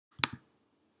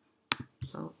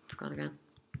Oh, it's gone again.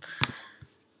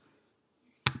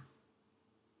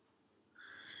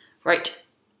 Right.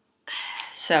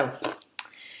 So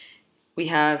we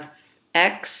have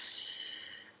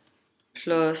x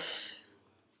plus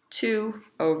 2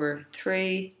 over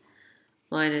 3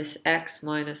 minus x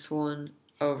minus 1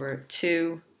 over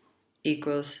 2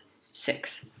 equals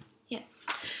 6. Yeah.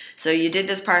 So you did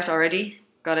this part already.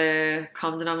 Got a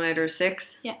common denominator of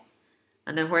 6. Yeah.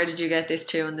 And then where did you get this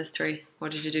 2 and this 3?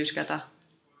 What did you do to get that?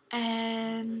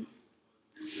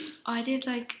 I did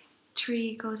like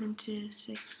 3 goes into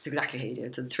 6. That's exactly how you do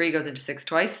it. So the 3 goes into 6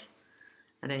 twice.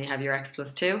 And then you have your x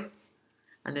plus 2.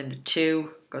 And then the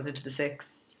 2 goes into the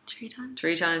 6 3 times.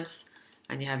 3 times.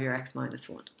 And you have your x minus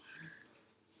 1.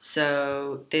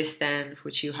 So this then,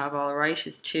 which you have all right,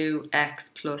 is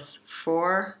 2x plus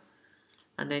 4.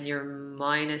 And then your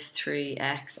minus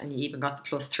 3x. And you even got the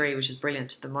plus 3, which is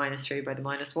brilliant. The minus 3 by the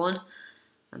minus 1.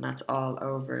 And that's all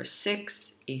over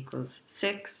 6 equals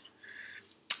 6.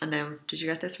 And then, did you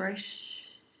get this right?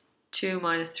 2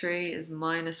 minus 3 is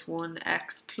minus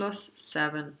 1x plus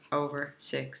 7 over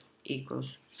 6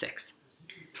 equals 6.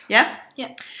 Yeah?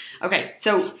 Yeah. Okay,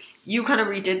 so you kind of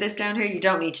redid this down here. You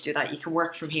don't need to do that. You can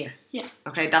work from here. Yeah.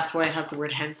 Okay, that's why I have the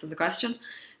word hence in the question.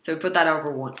 So put that over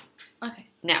 1. Okay.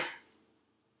 Now,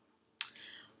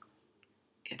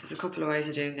 yeah, there's a couple of ways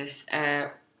of doing this.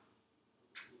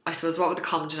 I suppose, what would the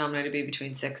common denominator be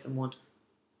between 6 and 1?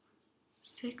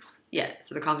 6. Yeah,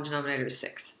 so the common denominator is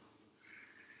 6.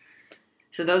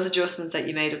 So those adjustments that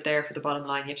you made up there for the bottom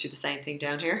line, you have to do the same thing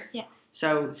down here. Yeah.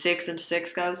 So 6 into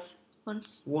 6 goes?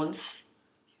 Once.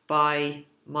 By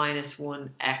minus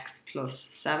 1x plus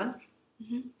 7.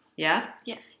 Mm-hmm. Yeah?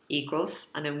 Yeah. Equals.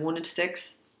 And then 1 into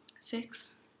 6?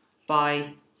 6.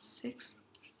 By? 6.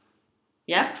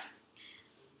 Yeah?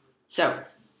 So,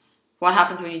 what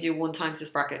happens when you do 1 times this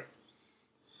bracket?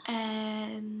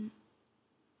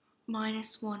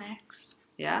 Minus 1x.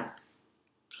 Yeah?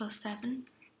 Plus 7.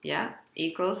 Yeah?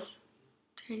 Equals?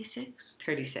 36.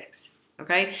 36.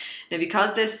 Okay? Now,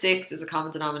 because this 6 is a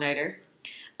common denominator,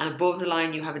 and above the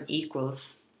line you have an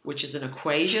equals, which is an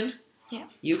equation, yeah,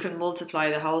 you can multiply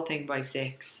the whole thing by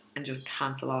 6 and just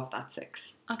cancel off that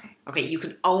 6. Okay. Okay, you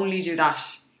can only do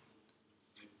that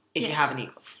if you have an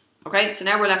equals. Okay, so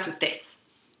now we're left with this.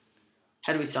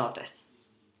 How do we solve this?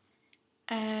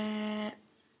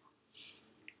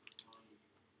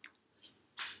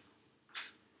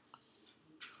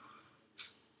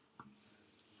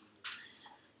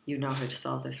 You know how to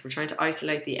solve this. We're trying to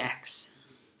isolate the x.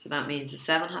 So that means the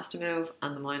 7 has to move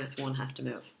and the minus 1 has to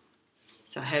move.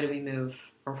 So how do we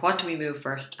move? Or what do we move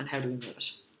first and how do we move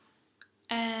it?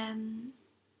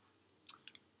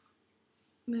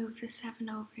 Move the 7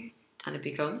 over. And it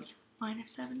becomes?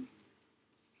 Minus 7.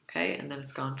 Okay, and then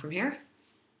it's gone from here.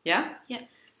 Yeah? Yeah.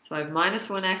 So I have minus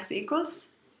 1x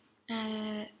equals?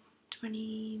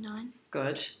 29.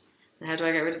 Good. And how do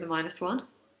I get rid of the minus 1?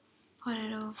 Put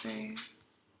it over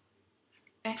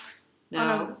x.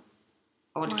 No.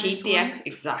 I want to keep the x.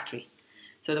 Exactly.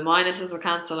 So the minuses will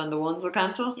cancel and the 1s will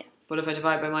cancel. Yeah. But if I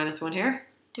divide by minus 1 here?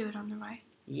 Do it on the right.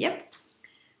 Yep.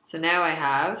 So now I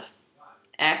have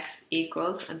x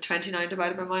equals, and 29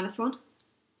 divided by minus 1?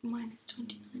 Minus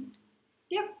 29.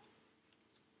 Yep.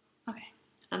 Okay.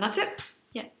 And that's it.